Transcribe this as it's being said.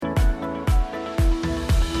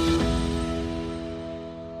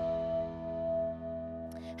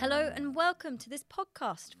and welcome to this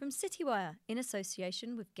podcast from Citywire in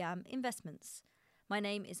association with GAM Investments. My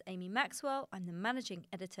name is Amy Maxwell. I'm the managing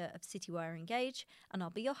editor of Citywire Engage, and I'll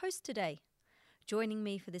be your host today. Joining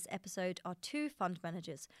me for this episode are two fund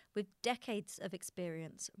managers with decades of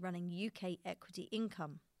experience running UK equity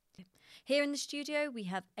income. Here in the studio, we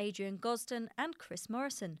have Adrian Gosden and Chris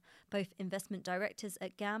Morrison, both investment directors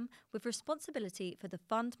at GAM with responsibility for the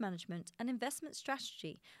fund management and investment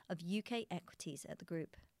strategy of UK equities at the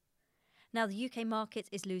group. Now, the UK market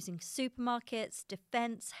is losing supermarkets,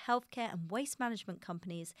 defence, healthcare and waste management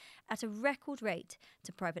companies at a record rate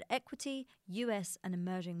to private equity, US and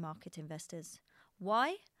emerging market investors.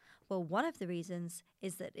 Why? Well, one of the reasons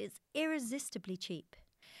is that it's irresistibly cheap.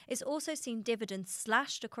 It's also seen dividends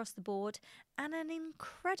slashed across the board and an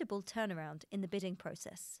incredible turnaround in the bidding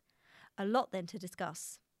process. A lot then to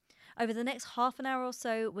discuss. Over the next half an hour or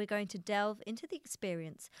so, we're going to delve into the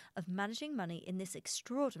experience of managing money in this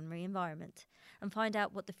extraordinary environment and find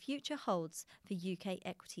out what the future holds for UK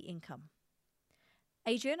equity income.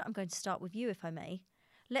 Adrian, I'm going to start with you if I may.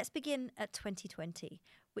 Let's begin at 2020,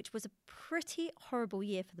 which was a pretty horrible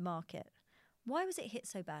year for the market. Why was it hit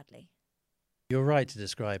so badly? You're right to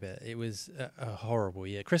describe it. It was a horrible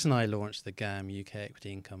year. Chris and I launched the GAM UK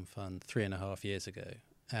Equity Income Fund 3.5 years ago,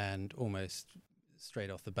 and almost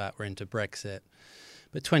straight off the bat we're into Brexit.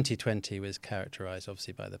 But 2020 was characterised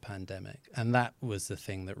obviously by the pandemic, and that was the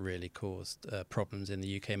thing that really caused problems in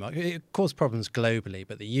the UK market. It caused problems globally,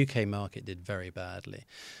 but the UK market did very badly.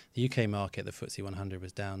 The UK market, the FTSE 100,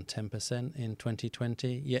 was down 10% in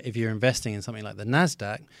 2020. Yet if you're investing in something like the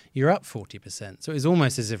NASDAQ, you're up 40%. So it was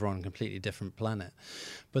almost as if we're on a completely different planet.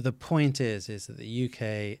 But the point is that the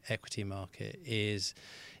UK equity market is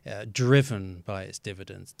driven by its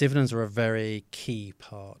dividends. Dividends are a very key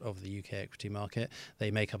part of the UK equity market. They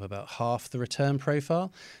make up about half the return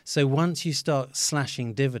profile. So once you start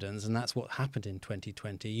slashing dividends, and that's what happened in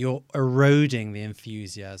 2020, you're eroding the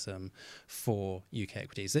enthusiasm for UK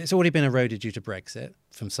equities. It's already been eroded due to Brexit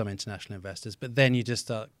from some international investors, but then you just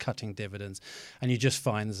start cutting dividends and you just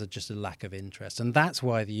find there's just a lack of interest. And that's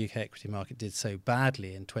why the UK equity market did so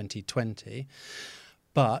badly in 2020.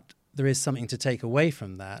 But there is something to take away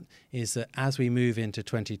from that, is that as we move into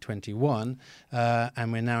 2021,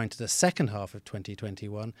 and we're now into the second half of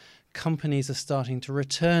 2021, companies are starting to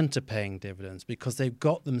return to paying dividends because they've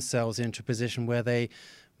got themselves into a position where they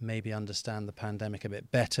maybe understand the pandemic a bit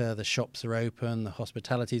better, the shops are open, the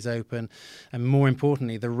hospitality's open, and more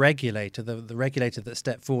importantly, the regulator that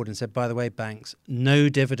stepped forward and said, by the way, banks, no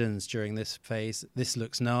dividends during this phase, this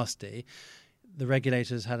looks nasty. The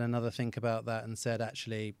regulators had another think about that and said,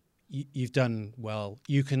 actually, you've done well.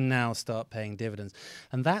 You can now start paying dividends.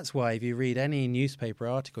 And that's why if you read any newspaper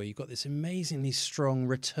article, you've got this amazingly strong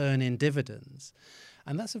return in dividends.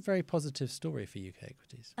 And that's a very positive story for UK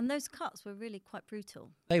equities. And those cuts were really quite brutal.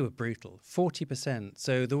 They were brutal, 40%.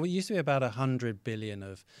 So there used to be about 100 billion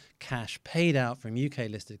of cash paid out from UK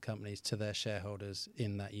listed companies to their shareholders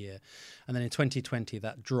in that year. And then in 2020,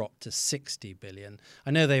 that dropped to 60 billion. I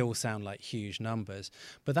know they all sound like huge numbers,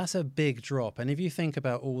 but that's a big drop. And if you think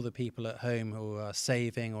about all the people at home who are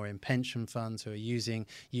saving or in pension funds who are using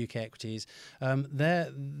UK equities,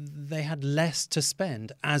 they had less to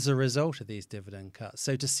spend as a result of these dividend cuts.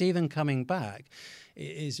 So to see them coming back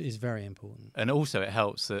is very important. And also it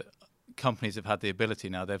helps that companies have had the ability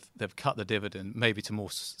now, they've cut the dividend maybe to more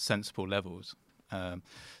sensible levels.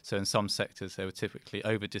 So in some sectors they were typically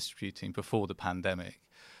over-distributing before the pandemic,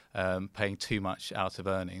 paying too much out of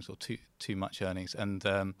earnings or too much earnings.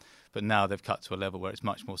 And but now they've cut to a level where it's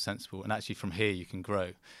much more sensible. And actually from here you can grow.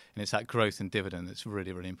 And it's that growth in dividend that's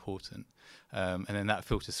really, really important. And then that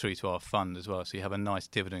filters through to our fund as well. So you have a nice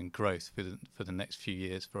dividend growth for the next few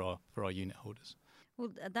years for our unit holders.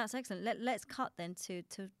 Well, that's excellent. Let's cut then to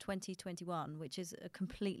 2021, which is a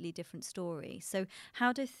completely different story. So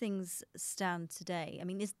how do things stand today? I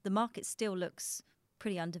mean, the market still looks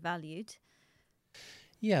pretty undervalued.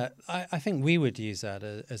 Yeah, I think we would use that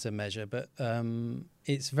as a measure, but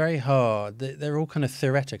it's very hard. They're all kind of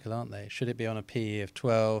theoretical, aren't they? Should it be on a PE of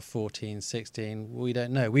 12, 14, 16? We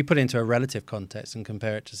don't know. We put it into a relative context and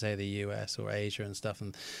compare it to, say, the US or Asia and stuff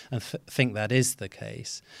and think that is the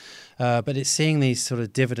case. But it's seeing these sort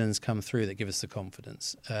of dividends come through that give us the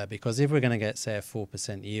confidence. Because if we're going to get, say, a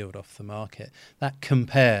 4% yield off the market, that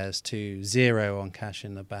compares to 0 on cash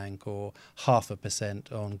in the bank or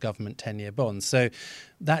 0.5% on government 10-year bonds. So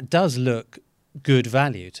that does look good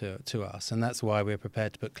value to us, and that's why we're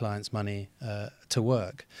prepared to put clients' money to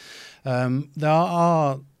work. There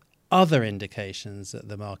are other indications that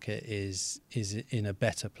the market is in a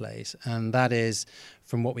better place, and that is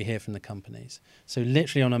from what we hear from the companies. So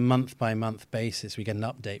literally on a month-by-month basis, we get an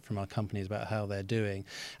update from our companies about how they're doing.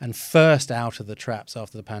 And first out of the traps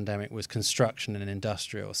after the pandemic was construction and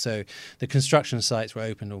industrial. So the construction sites were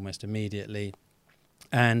opened almost immediately.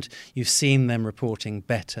 And you've seen them reporting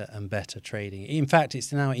better and better trading. In fact,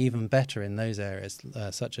 it's now even better in those areas,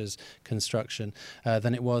 such as construction,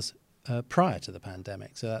 than it was prior to the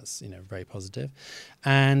pandemic. So that's very positive.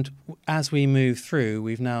 And as we move through,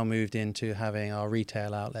 we've now moved into having our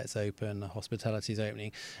retail outlets open, the hospitality's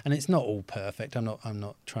opening, and it's not all perfect. I'm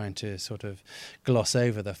not trying to sort of gloss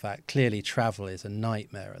over the fact. Clearly, travel is a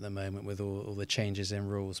nightmare at the moment with all the changes in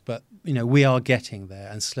rules. But we are getting there,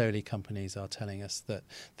 and slowly companies are telling us that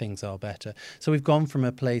things are better. So we've gone from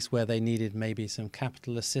a place where they needed maybe some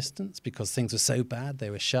capital assistance because things were so bad they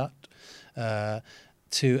were shut,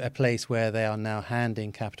 to a place where they are now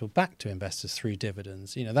handing capital back to investors through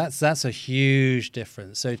dividends. That's a huge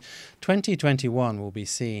difference. So 2021 will be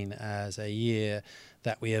seen as a year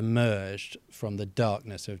that we emerged from the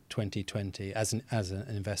darkness of 2020 as an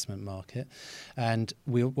investment market. And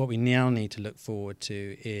what we now need to look forward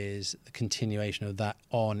to is the continuation of that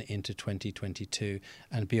on into 2022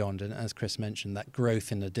 and beyond. And as Chris mentioned, that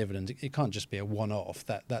growth in the dividend, it can't just be a one-off.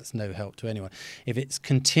 That's no help to anyone. If it's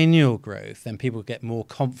continual growth, then people get more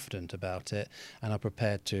confident about it and are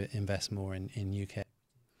prepared to invest more in UK.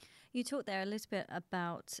 You talked there a little bit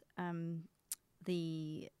about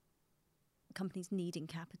the companies needing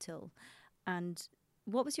capital, and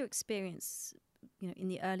what was your experience in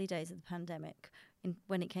the early days of the pandemic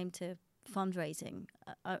when it came to fundraising?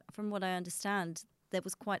 From what I understand, there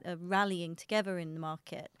was quite a rallying together in the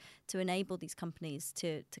market to enable these companies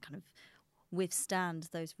to kind of withstand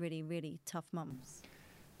those really, really tough months.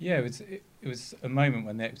 Yeah, it was a moment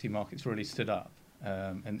when the equity markets really stood up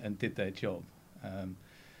and did their job.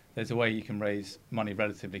 There's a way you can raise money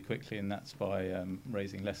relatively quickly, and that's by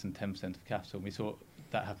raising less than 10% of capital. We saw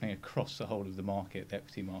that happening across the whole of the market, the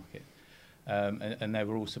equity market. And they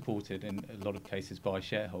were all supported in a lot of cases by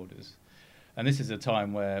shareholders. And this is a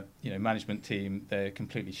time where, management team, they're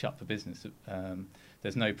completely shut for business.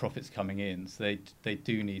 There's no profits coming in, so they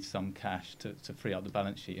do need some cash to free up the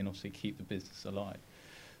balance sheet and obviously keep the business alive.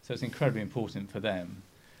 So it's incredibly important for them.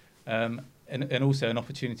 And also an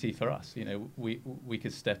opportunity for us. We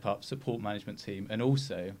could step up, support management team, and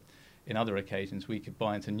also, in other occasions, we could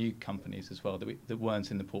buy into new companies as well that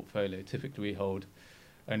weren't in the portfolio. Typically, we hold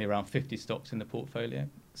only around 50 stocks in the portfolio.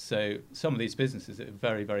 So some of these businesses are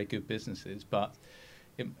very, very good businesses, but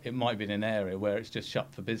it might be in an area where it's just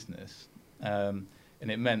shut for business. And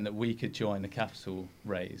it meant that we could join the capital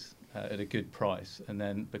raise at a good price and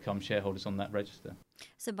then become shareholders on that register.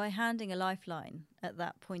 So by handing a lifeline at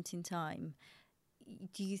that point in time,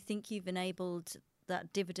 do you think you've enabled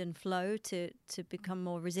that dividend flow to become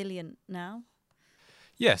more resilient now?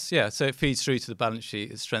 Yes, yeah. So it feeds through to the balance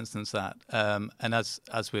sheet, it strengthens that. And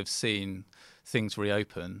as we've seen things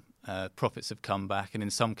reopen, profits have come back, and in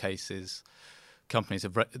some cases, companies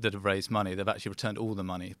that have raised money, they've actually returned all the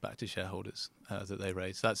money back to shareholders that they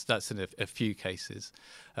raised. That's in a few cases.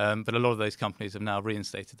 But a lot of those companies have now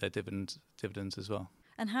reinstated their dividends as well.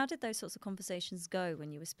 And how did those sorts of conversations go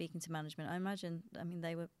when you were speaking to management? I imagine,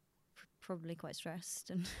 they were probably quite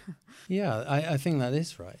stressed. And Yeah, I think that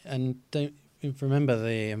is right. And don't remember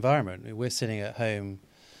the environment. We're sitting at home,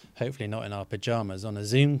 hopefully not in our pajamas, on a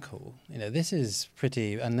Zoom call. This is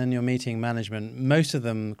pretty, and then you're meeting management. Most of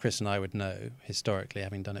them, Chris and I would know historically,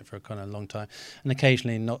 having done it for a kind of long time, and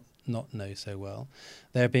occasionally not know so well.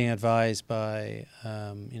 They're being advised by,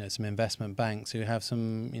 some investment banks who have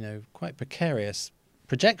some, quite precarious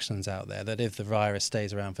projections out there that if the virus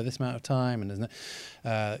stays around for this amount of time and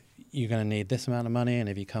you're going to need this amount of money, and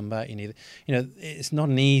if you come back, you need, it's not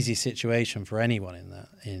an easy situation for anyone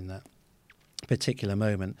in that particular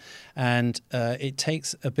moment, and it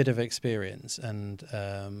takes a bit of experience, and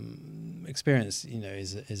experience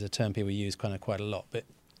is a term people use quite a lot, but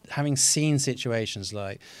having seen situations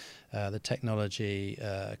like the technology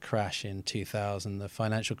crash in 2000, the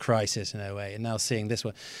financial crisis in 2008, and now seeing this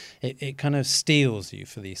one, it kind of steels you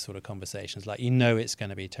for these sort of conversations. Like, it's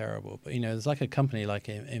going to be terrible. But, there's like a company like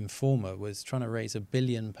Informa was trying to raise £1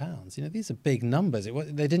 billion. These are big numbers.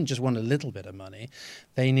 They didn't just want a little bit of money.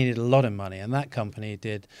 They needed a lot of money. And that company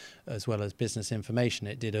did, as well as business information,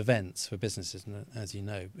 it did events for businesses. And as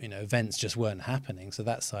events just weren't happening. So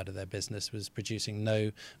that side of their business was producing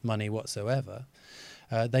no money whatsoever.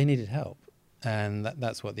 They needed help, and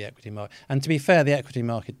that's what the equity market. And to be fair, the equity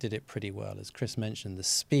market did it pretty well. As Chris mentioned, the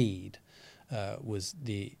speed was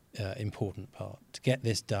the important part, to get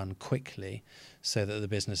this done quickly so that the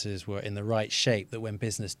businesses were in the right shape, that when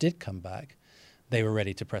business did come back, they were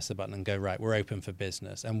ready to press the button and go, right, we're open for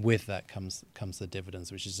business. And with that comes the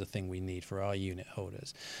dividends, which is the thing we need for our unit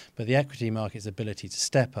holders. But the equity market's ability to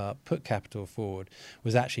step up, put capital forward,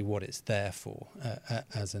 was actually what it's there for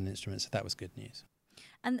as an instrument. So that was good news.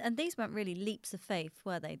 And these weren't really leaps of faith,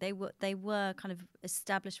 were they? They were kind of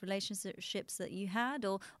established relationships that you had,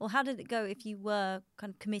 or how did it go if you were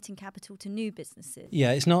kind of committing capital to new businesses?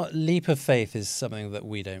 Yeah, it's not leap of faith is something that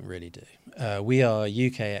we don't really do. We are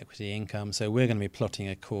UK Equity Income, so we're going to be plotting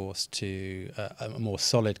a course to a more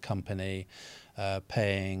solid company,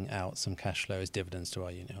 paying out some cash flow as dividends to our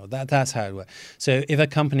unit holder. That's how it works. So if a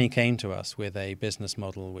company came to us with a business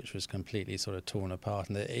model which was completely sort of torn apart,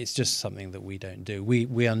 and it's just something that we don't do.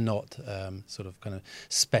 We are not sort of kind of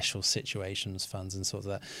special situations funds and sort of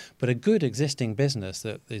that. But a good existing business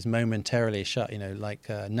that is momentarily shut, like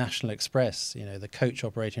National Express, the coach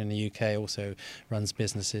operator in the UK also runs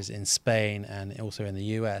businesses in Spain and also in the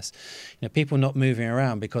US. People not moving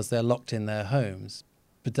around because they're locked in their homes.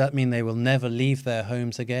 But does that mean they will never leave their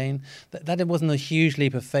homes again? That wasn't a huge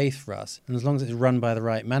leap of faith for us. And as long as it's run by the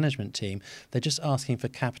right management team, they're just asking for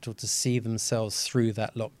capital to see themselves through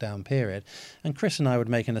that lockdown period. And Chris and I would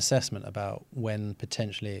make an assessment about when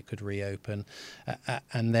potentially it could reopen.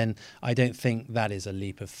 And then I don't think that is a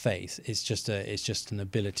leap of faith. It's just an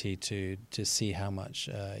ability to see how much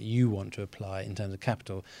you want to apply in terms of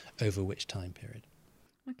capital over which time period.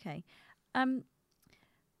 Okay.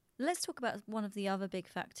 Let's talk about one of the other big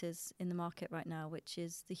factors in the market right now, which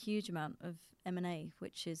is the huge amount of M&A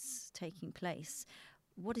which is taking place.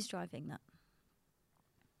 What is driving that?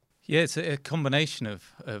 Yeah, it's a combination of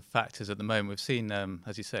factors at the moment. We've seen,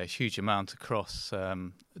 as you say, a huge amount across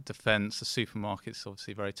defence, the supermarkets,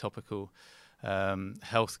 obviously very topical.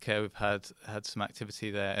 Healthcare, we've had some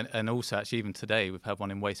activity there. And also, actually, even today, we've had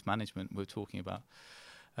one in waste management we're talking about.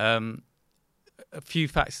 A few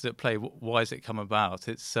factors at play. Why has it come about?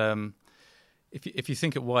 It's if you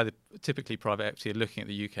think of why typically private equity are looking at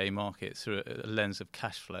the UK market through a lens of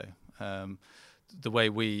cash flow. The way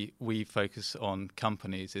we focus on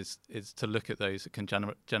companies is to look at those that can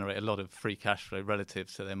generate a lot of free cash flow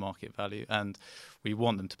relative to their market value, and we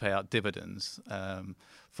want them to pay out dividends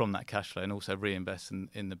from that cash flow and also reinvest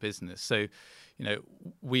in the business. So,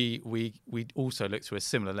 we also look through a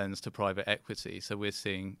similar lens to private equity. So we're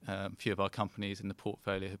seeing a few of our companies in the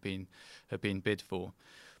portfolio have been bid for.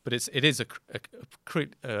 But it is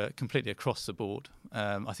completely across the board.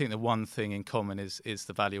 I think the one thing in common is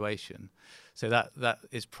the valuation. So that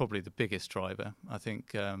is probably the biggest driver. I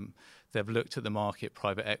think they've looked at the market,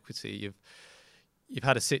 private equity. You've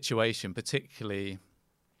had a situation, particularly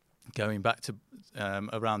going back to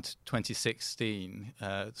around 2016,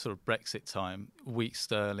 sort of Brexit time, weak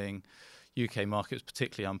sterling. UK market was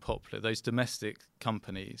particularly unpopular. Those domestic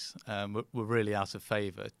companies were really out of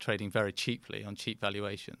favour, trading very cheaply on cheap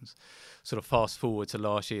valuations. Sort of fast forward to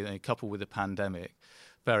last year, coupled with the pandemic,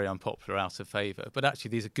 very unpopular, out of favour. But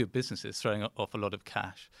actually, these are good businesses throwing off a lot of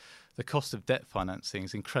cash. The cost of debt financing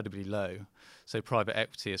is incredibly low, so private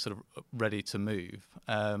equity is sort of ready to move.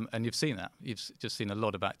 And you've seen that. You've just seen a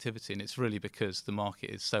lot of activity, and it's really because the market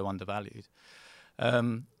is so undervalued,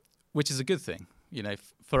 which is a good thing.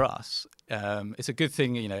 For us, it's a good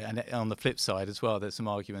thing, and on the flip side as well, there's some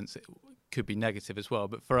arguments it could be negative as well.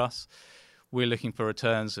 But for us, we're looking for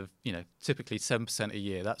returns of, typically 7% a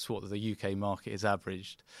year. That's what the UK market has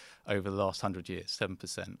averaged over the last 100 years,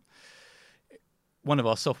 7%. One of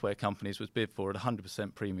our software companies was bid for at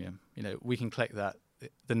 100% premium. We can collect that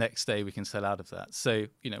the next day, we can sell out of that. So,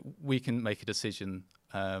 we can make a decision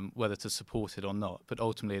whether to support it or not. But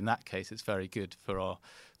ultimately, in that case, it's very good for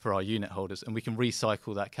our unit holders, and we can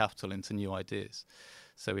recycle that capital into new ideas.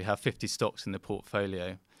 So we have 50 stocks in the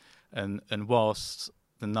portfolio, and whilst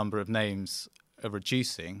the number of names are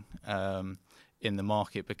reducing in the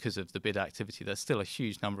market because of the bid activity, there's still a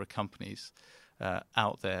huge number of companies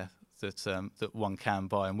out there that one can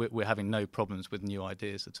buy, and we're having no problems with new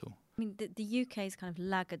ideas at all. I mean, the UK's kind of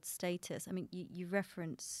laggard status. I mean, you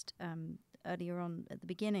referenced earlier on at the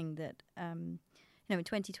beginning that in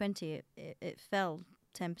 2020 it fell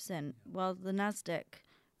 10%, while the Nasdaq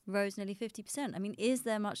rose nearly 50%. I mean, is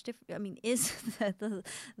there much difference? I mean, is there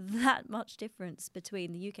that much difference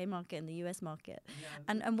between the UK market and the US market?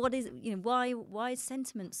 And what is, why is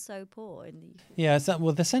sentiment so poor in the UK? Yeah,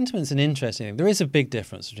 well, the sentiment's an interesting thing. There is a big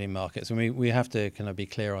difference between markets, and we have to kind of be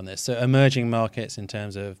clear on this. So emerging markets in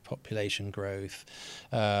terms of population growth,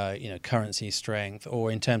 currency strength,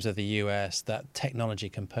 or in terms of the US, that technology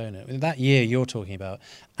component. That year you're talking about,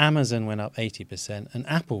 Amazon went up 80% and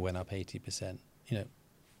Apple went up 80%.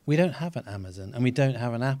 We don't have an Amazon and we don't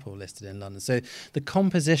have an Apple listed in London. So the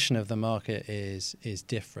composition of the market is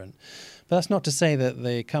different. But that's not to say that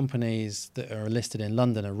the companies that are listed in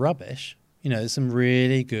London are rubbish. There's some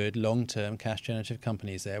really good long-term cash generative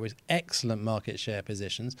companies there with excellent market share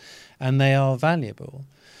positions, and they are valuable.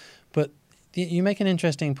 But you make an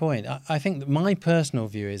interesting point. I think that my personal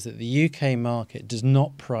view is that the UK market does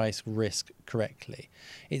not price risk correctly.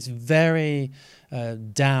 It's very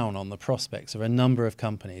down on the prospects of a number of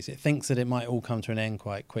companies. It thinks that it might all come to an end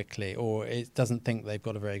quite quickly, or it doesn't think they've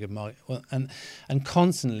got a very good market. And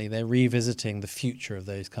constantly they're revisiting the future of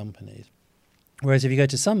those companies. Whereas if you go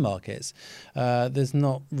to some markets, there's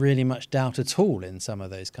not really much doubt at all in some of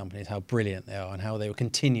those companies how brilliant they are and how they will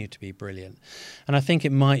continue to be brilliant. And I think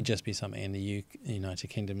it might just be something in the United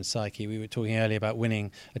Kingdom psyche. We were talking earlier about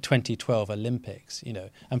winning a 2012 Olympics,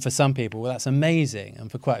 and for some people, well, that's amazing.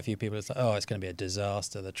 And for quite a few people, it's like, oh, it's going to be a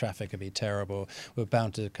disaster. The traffic will be terrible. We're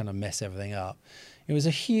bound to kind of mess everything up. It was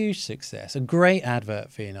a huge success, a great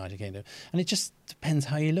advert for the United Kingdom. And it just depends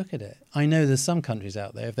how you look at it. I know there's some countries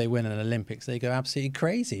out there, if they win an Olympics, they go absolutely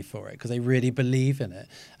crazy for it because they really believe in it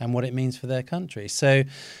and what it means for their country. So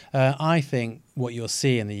I think what you'll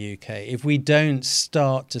see in the UK, if we don't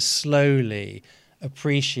start to slowly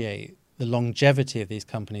appreciate the longevity of these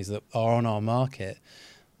companies that are on our market,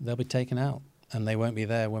 they'll be taken out and they won't be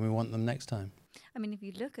there when we want them next time. I mean, if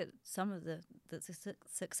you look at some of the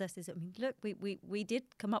successes, look, we did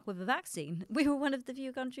come up with a vaccine. We were one of the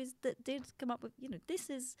few countries that did come up with,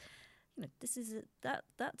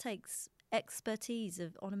 that takes expertise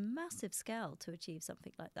on a massive scale to achieve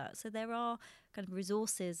something like that. So there are kind of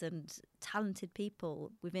resources and talented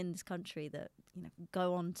people within this country that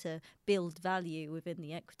go on to build value within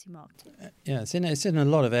the equity market. It's in a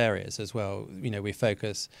lot of areas as well. We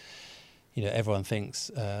focus. Everyone thinks,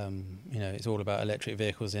 it's all about electric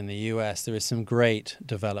vehicles in the US. There is some great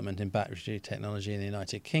development in battery technology in the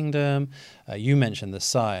United Kingdom. You mentioned the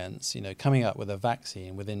science, coming up with a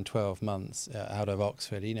vaccine within 12 months out of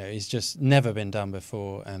Oxford, it's just never been done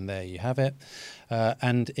before. And there you have it.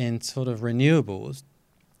 And in sort of renewables,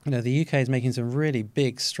 the UK is making some really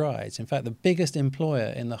big strides. In fact, the biggest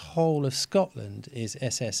employer in the whole of Scotland is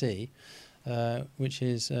SSE. Which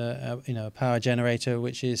is a power generator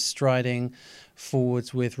which is striding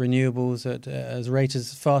forwards with renewables at as rate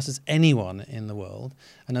as fast as anyone in the world.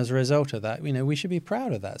 And as a result of that, we should be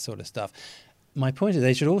proud of that sort of stuff. My point is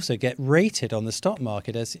they should also get rated on the stock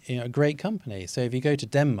market as a great company. So if you go to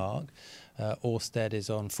Denmark, Ørsted is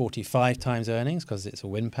on 45 times earnings because it's a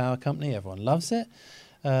wind power company. Everyone loves it.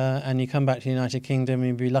 And you come back to the United Kingdom,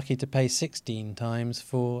 you'd be lucky to pay 16 times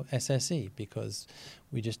for SSE because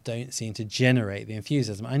we just don't seem to generate the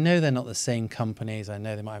enthusiasm. I know they're not the same companies. I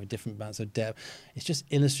know they might have a different balance of debt. It's just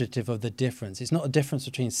illustrative of the difference. It's not a difference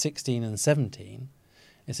between 16 and 17.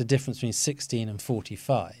 It's a difference between 16 and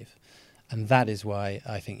 45. And that is why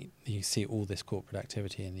I think you see all this corporate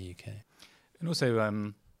activity in the UK. And also,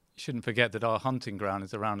 you shouldn't forget that our hunting ground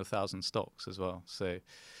is around 1,000 stocks as well. So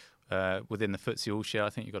within the FTSE All-Share, I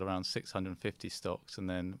think you've got around 650 stocks, and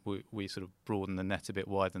then we sort of broaden the net a bit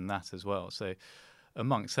wider than that as well. So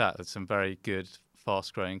amongst that, there's some very good,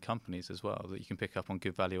 fast-growing companies as well that you can pick up on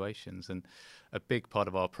good valuations. And a big part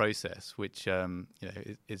of our process, which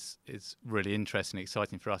is really interesting and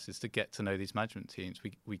exciting for us, is to get to know these management teams.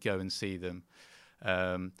 We go and see them,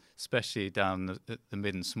 especially down the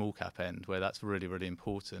mid and small cap end, where that's really, really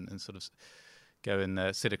important, and sort of go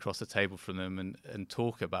and sit across the table from them and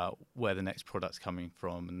talk about where the next product's coming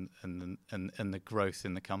from and the growth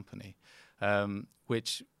in the company,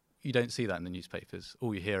 which you don't see that in the newspapers.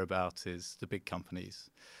 All you hear about is the big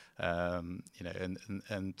companies, and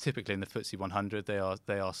typically in the FTSE 100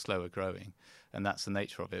 they are slower growing, and that's the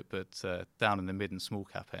nature of it. But down in the mid and small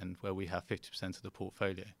cap end, where we have 50% of the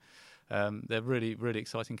portfolio, they're really, really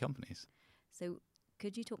exciting companies. So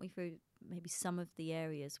could you talk me through maybe some of the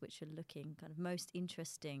areas which are looking kind of most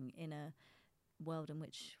interesting in a world in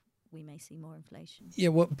which we may see more inflation? Yeah,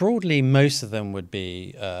 well, broadly, most of them would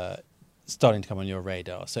be starting to come on your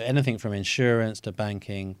radar. So anything from insurance to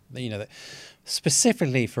banking,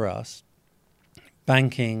 specifically for us,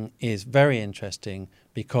 banking is very interesting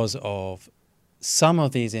because of some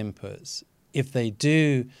of these inputs if they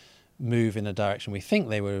do move in a direction we think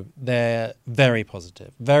they're very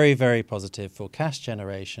positive, very, very positive for cash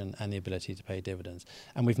generation and the ability to pay dividends.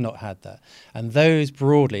 And we've not had that. And those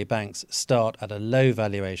broadly, banks start at a low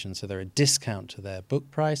valuation, so they're a discount to their book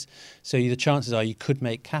price. So the chances are you could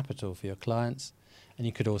make capital for your clients and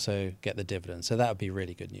you could also get the dividends. So that would be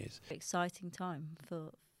really good news. Exciting time for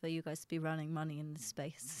you guys to be running money in this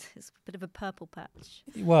space. It's a bit of a purple patch.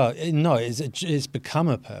 Well, no, it's become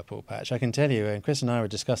a purple patch. I can tell you, and Chris and I were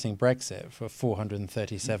discussing Brexit for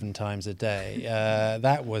 437 times a day.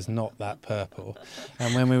 That was not that purple.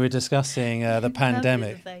 And when we were discussing the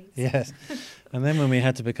pandemic, yes, and then when we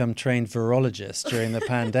had to become trained virologists during the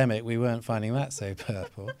pandemic, we weren't finding that so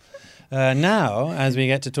purple. Now, as we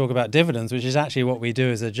get to talk about dividends, which is actually what we do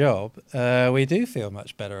as a job, we do feel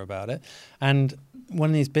much better about it. And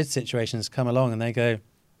when these bid situations come along and they go,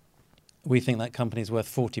 we think that company's worth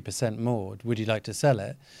 40% more, would you like to sell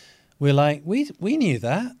it? We're like, we knew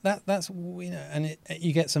that. That's and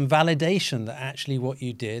you get some validation that actually what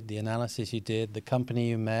you did, the analysis you did, the company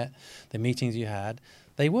you met, the meetings you had,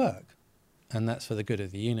 they work. And that's for the good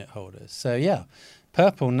of the unit holders. So yeah,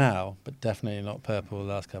 purple now, but definitely not purple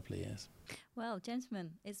the last couple of years. Well,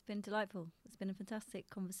 gentlemen, it's been delightful. It's been a fantastic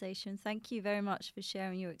conversation. Thank you very much for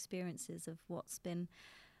sharing your experiences of what's been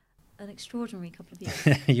an extraordinary couple of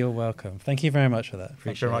years. You're welcome. Thank you very much for that.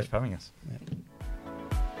 Thanks very much for having us. Yeah.